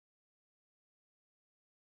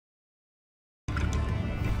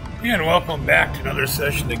And welcome back to another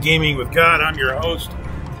session of Gaming with God. I'm your host,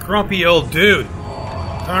 Grumpy Old Dude.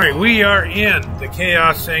 Alright, we are in the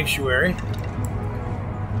Chaos Sanctuary.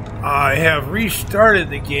 I have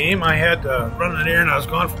restarted the game. I had to run an errand. I was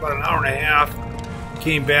gone for about an hour and a half.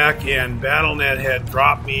 Came back and BattleNet had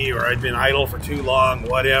dropped me, or I'd been idle for too long,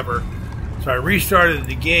 whatever. So I restarted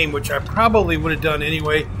the game, which I probably would have done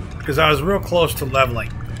anyway, because I was real close to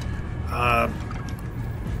leveling.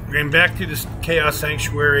 Ran back to this Chaos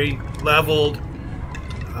Sanctuary, leveled.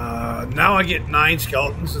 Now I get 9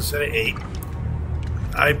 skeletons instead of 8.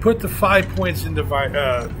 I put the 5 points into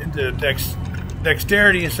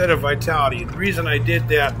dexterity instead of vitality. The reason I did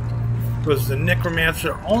that was the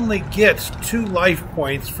Necromancer only gets 2 life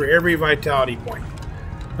points for every vitality point.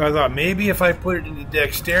 So I thought maybe if I put it into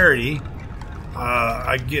dexterity,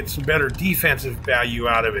 I'd get some better defensive value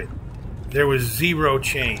out of it. There was 0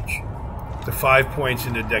 change. The 5 points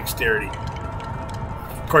into dexterity.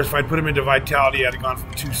 Of course, if I'd put them into vitality, I'd have gone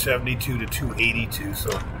from 272 to 282,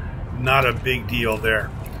 so not a big deal there.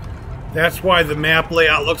 That's why the map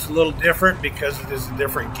layout looks a little different, because it is a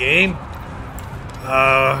different game.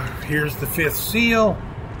 Here's the 5th seal.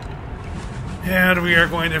 And we are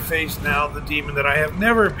going to face now the demon that I have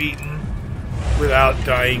never beaten without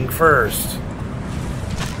dying first.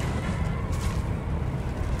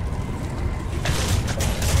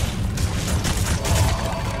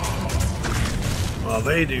 While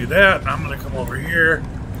they do that, I'm going to come over here.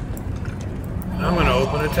 And I'm going to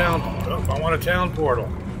open a town. Oh, I want a town portal.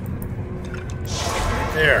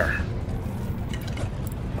 Right there.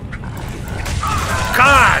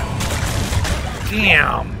 God!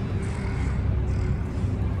 Damn!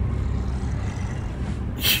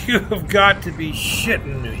 You have got to be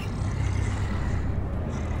shitting me.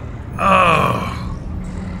 Oh.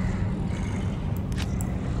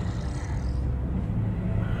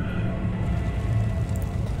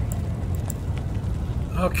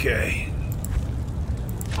 Okay.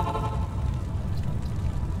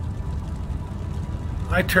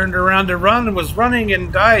 I turned around to run and was running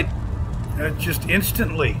and died just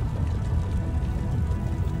instantly.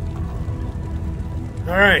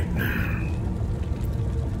 Alright.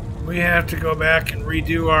 We have to go back and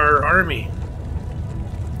redo our army.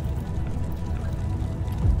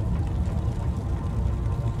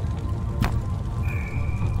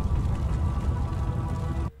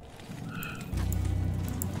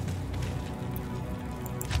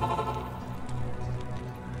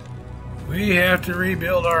 We have to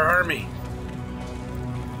rebuild our army.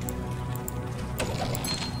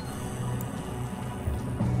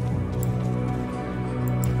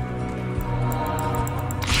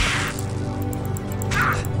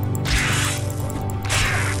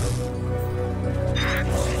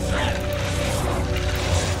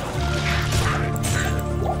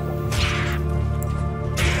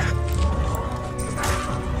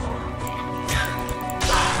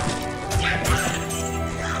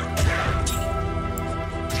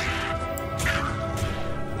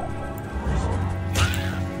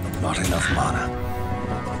 Not enough mana.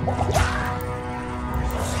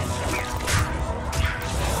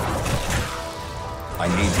 I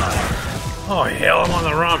need mana. Oh hell, I'm on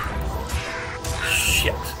the wrong.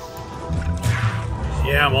 Shit.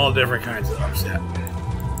 Yeah, I'm all different kinds of upset.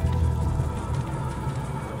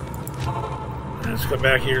 Let's go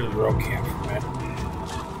back here to the road camp for a minute.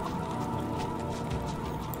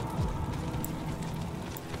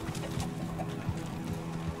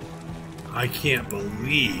 I can't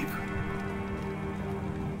believe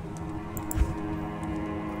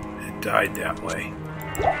it died that way.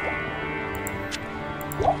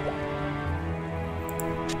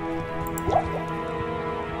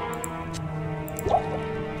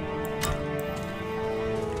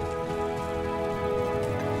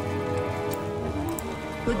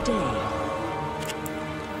 Good day.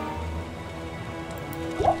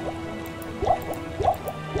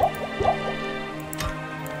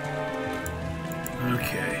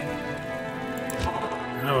 Okay.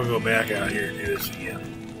 Now we'll go back out here and do this again.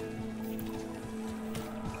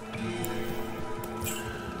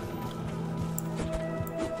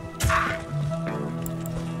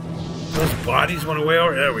 Those bodies went away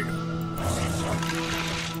over. There we go.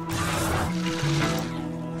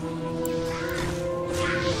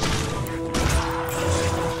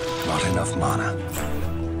 Not enough mana.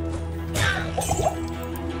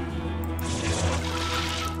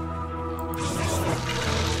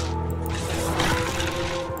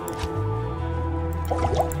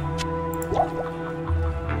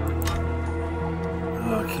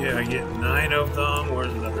 Okay, I get 9 of them.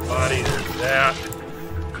 Where's another body? There's that.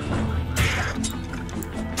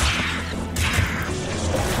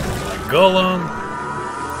 Golem.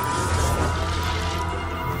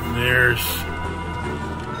 there's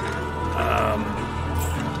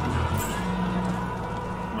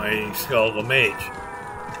my skeletal mage.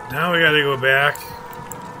 Now we got to go back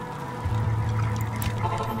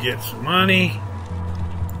and get some money,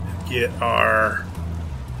 get our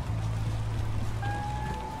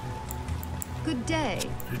good day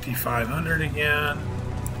 5,500 again.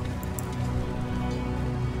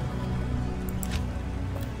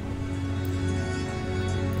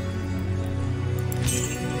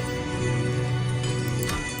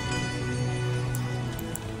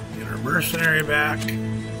 Get our mercenary back.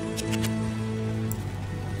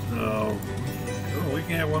 So, oh, we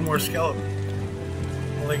can have one more skeleton.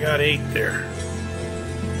 Only got 8 there.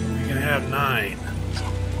 We can have 9.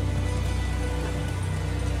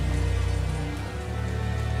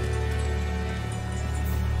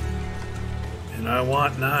 And I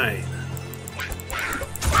want 9.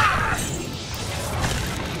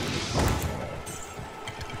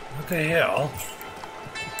 What the hell?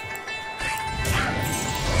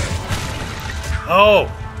 Oh!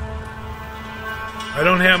 I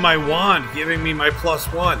don't have my wand giving me my +1.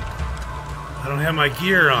 I don't have my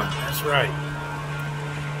gear on. That's right.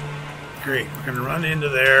 Great. We're going to run into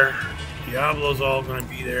there. Diablo's all going to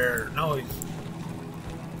be there. No,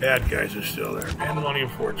 bad guys are still there. Pandemonium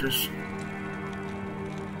Fortress.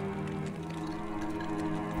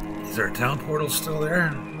 Is our town portal still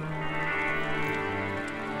there?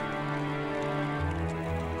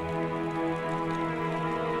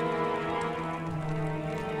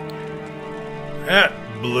 That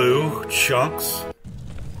blue chunks.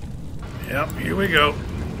 Yep, here we go.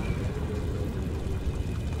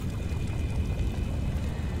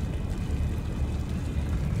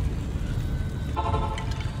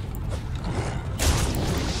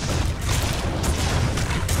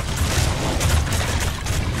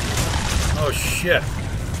 Oh shit.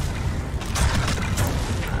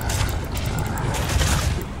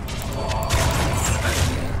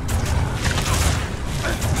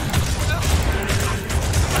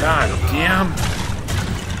 God damn.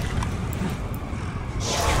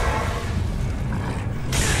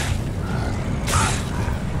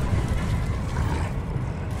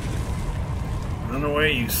 Run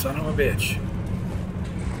away, you son of a bitch.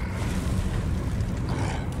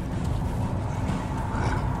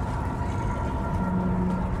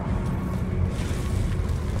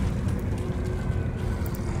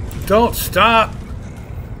 Don't stop.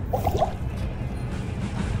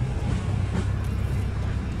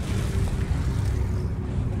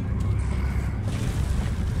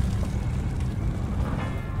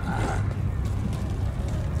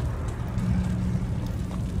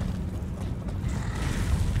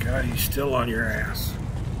 God, he's still on your ass.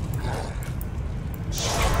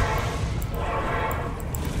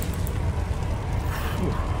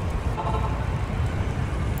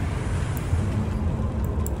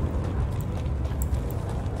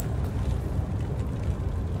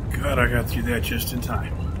 God, I got through that just in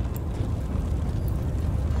time.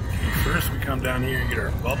 Okay, first we come down here and get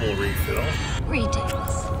our bubble refill. greetings.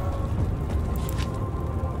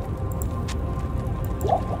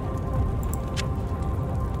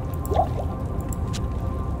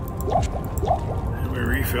 And we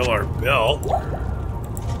refill our belt.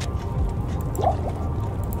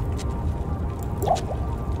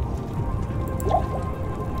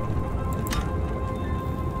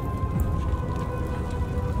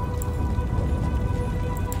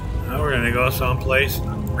 Now we're going to go someplace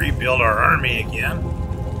and rebuild our army again.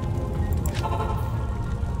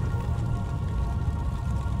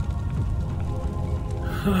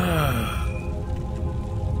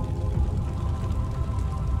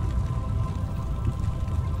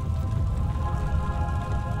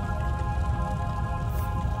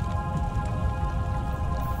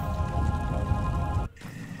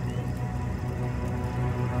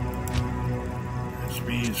 Which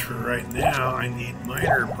means for right now I need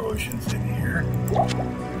minor potions in here.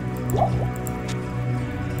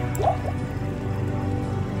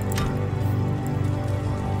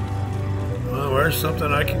 Well, where's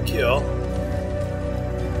something I can kill?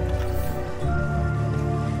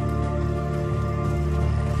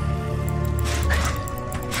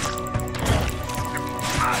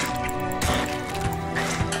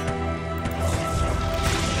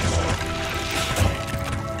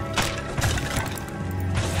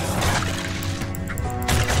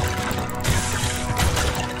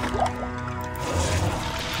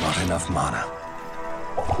 Not enough mana.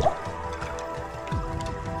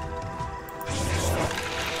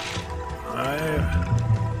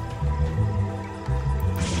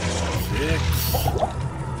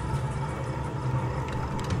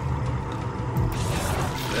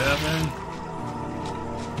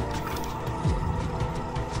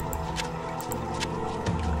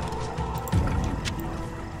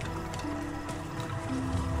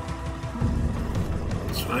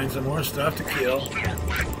 Let's find some more stuff to kill.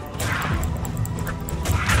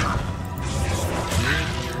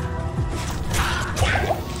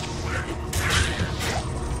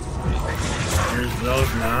 There's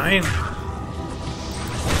those 9.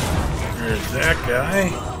 There's that guy.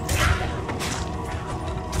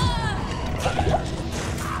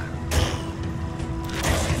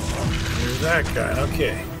 There's that guy.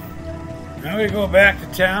 Okay. Now we go back to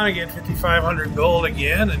town and get 5,500 gold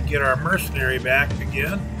again and get our mercenary back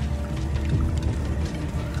again.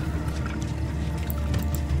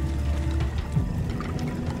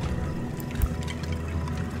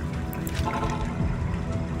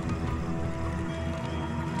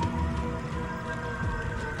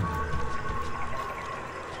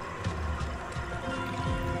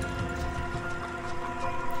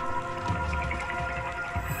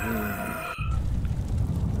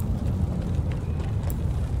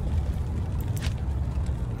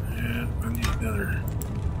 Another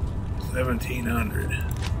 1,700.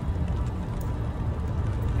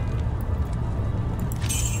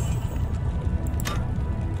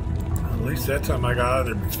 At least that time I got out of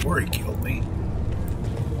there before he killed me.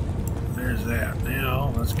 There's that.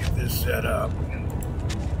 Now let's get this set up.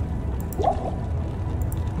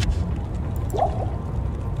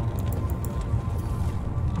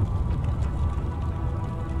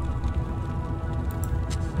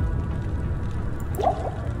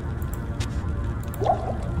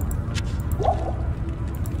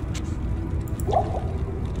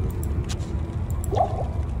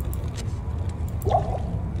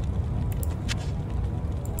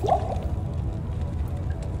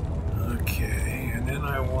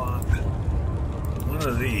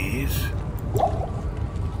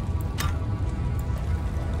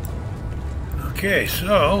 Okay,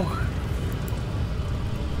 so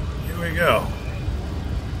here we go.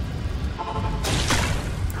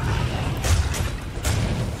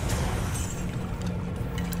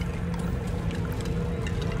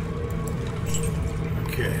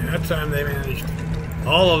 Okay, that time they managed,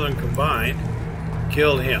 all of them combined,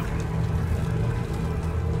 killed him.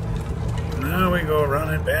 Now we go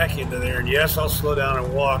running back into there, and yes, I'll slow down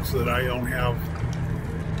and walk so that I don't have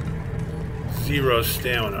 0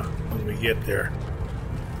 stamina when we get there.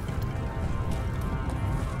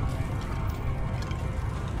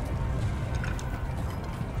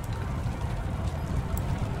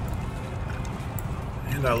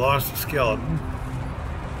 And I lost the skeleton.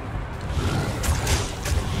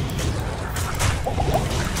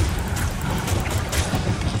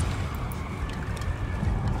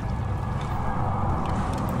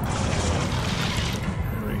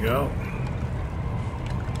 There we go.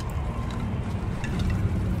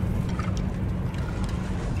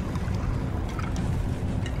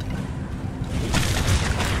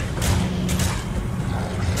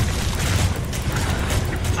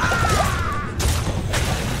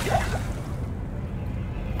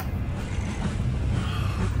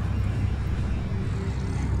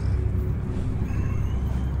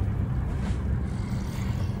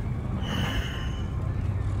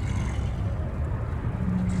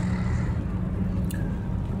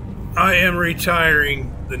 I am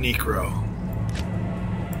retiring the Necro.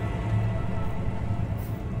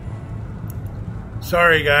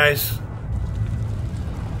 Sorry, guys.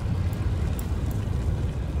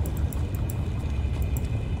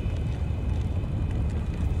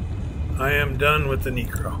 I am done with the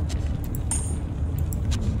Necro.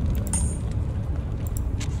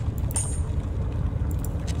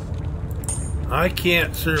 I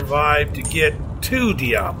can't survive to get to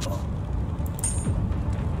Diablo,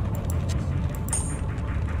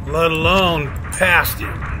 let alone past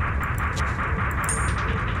him.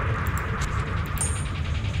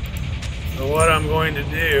 So what I'm going to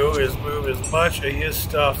do is move as much of his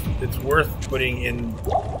stuff that's worth putting in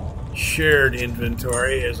shared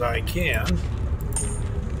inventory as I can.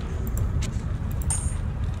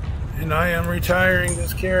 And I am retiring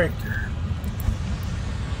this character.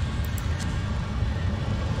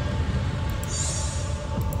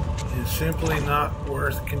 It's simply not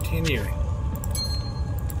worth continuing.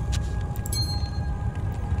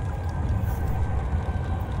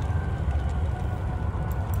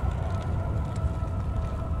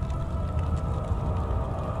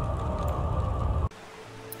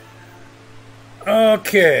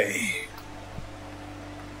 Okay.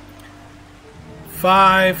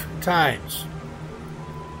 5 times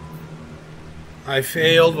I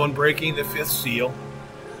failed when breaking the 5th seal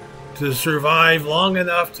to survive long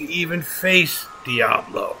enough to even face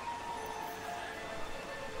Diablo.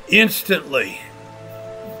 Instantly,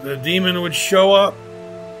 the demon would show up,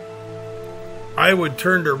 I would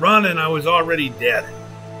turn to run, and I was already dead.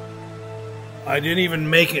 I didn't even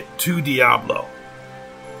make it to Diablo.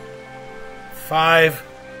 5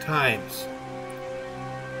 times.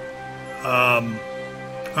 I'm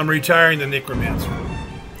retiring the Necromancer.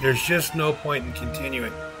 There's just no point in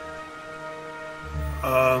continuing.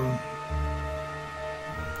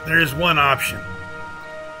 There is one option.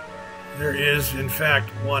 There is, in fact,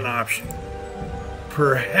 one option.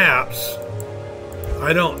 Perhaps,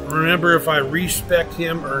 I don't remember if I respect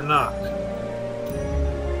him or not.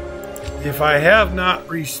 If I have not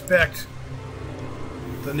respect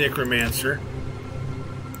the Necromancer,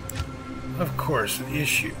 of course, an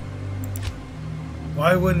issue.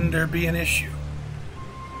 Why wouldn't there be an issue?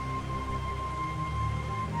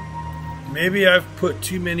 Maybe I've put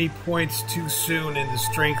too many points too soon into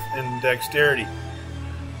strength and dexterity.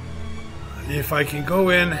 If I can go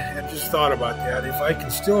in, and just thought about that, if I can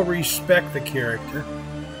still respect the character,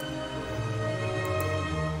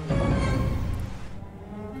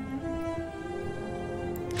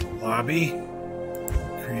 lobby,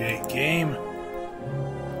 create game,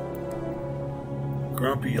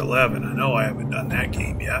 Grumpy 11. I know I haven't done that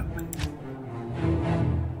game yet.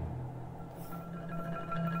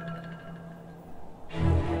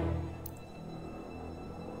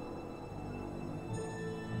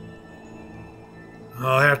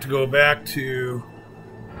 I'll have to go back to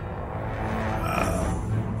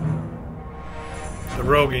the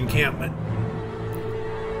rogue encampment.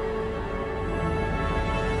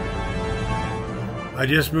 I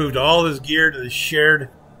just moved all his gear to the shared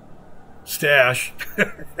stash.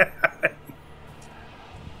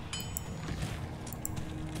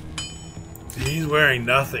 See, he's wearing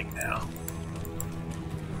nothing now.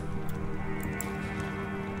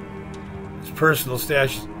 His personal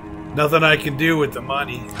stash. Nothing I can do with the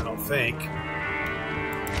money, I don't think.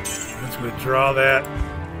 Let's withdraw that.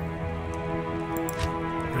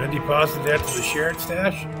 Can I deposit that to the shared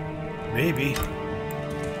stash? Maybe.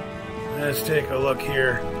 Let's take a look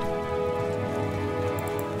here.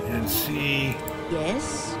 And see.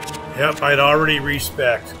 Yes? Yep, I'd already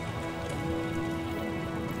respect.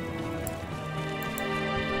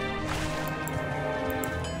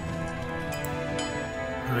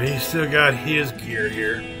 He's still got his gear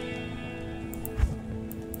here.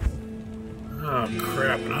 Oh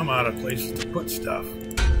crap, and I'm out of places to put stuff.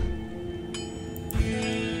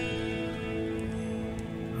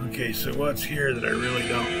 Okay, so what's here that I really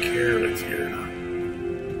don't care if it's here or not?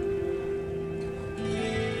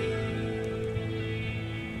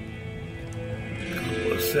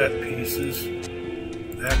 Couple of set pieces.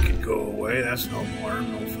 That could go away. That's no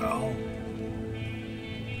harm, no foul.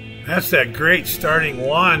 That's that great starting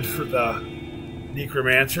wand for the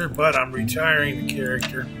Necromancer, but I'm retiring the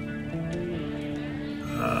character.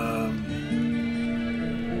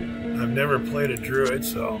 I've never played a druid,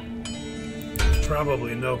 so there's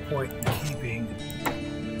probably no point in keeping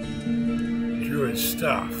druid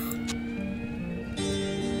stuff.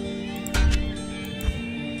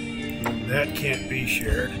 That can't be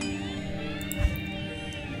shared.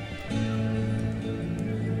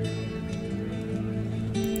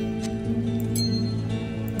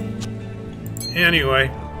 Anyway,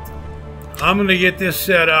 I'm going to get this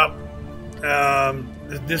set up.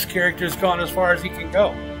 This character's gone as far as he can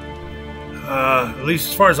go. At least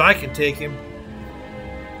as far as I can take him.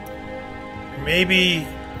 Maybe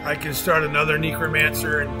I can start another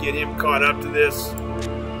Necromancer and get him caught up to this.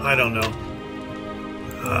 I don't know.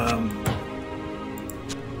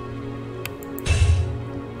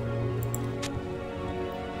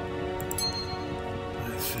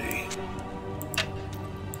 Let's see.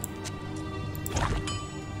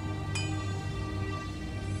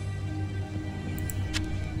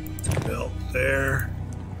 Belt there.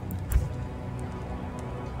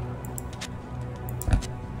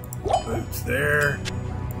 Boots there.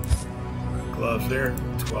 Gloves there.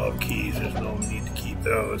 12 keys. There's no need to keep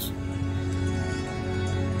those.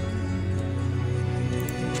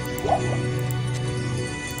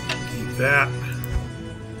 Keep that.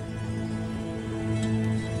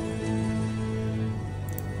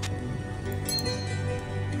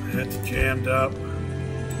 That's jammed up.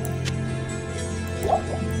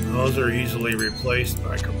 Those are easily replaced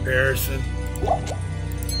by comparison.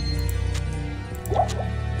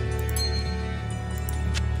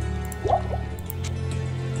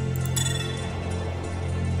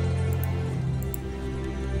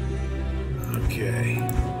 Okay.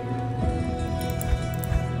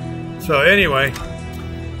 So anyway,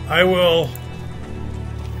 I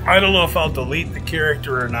don't know if I'll delete the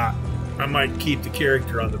character or not. I might keep the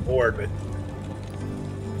character on the board, but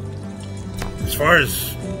as far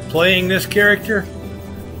as playing this character,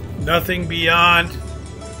 nothing beyond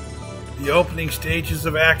the opening stages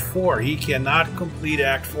of Act 4. He cannot complete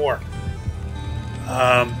Act 4.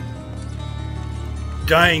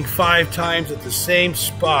 Dying 5 times at the same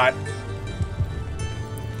spot,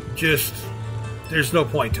 just, there's no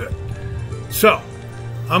point to it. So,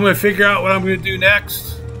 I'm going to figure out what I'm going to do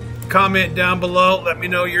next. Comment down below. Let me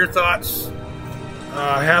know your thoughts.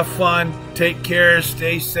 Have fun. Take care.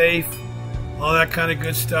 Stay safe. All that kind of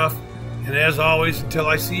good stuff. And as always, until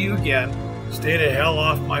I see you again, stay the hell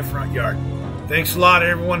off my front yard. Thanks a lot,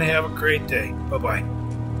 everyone. Have a great day. Bye-bye.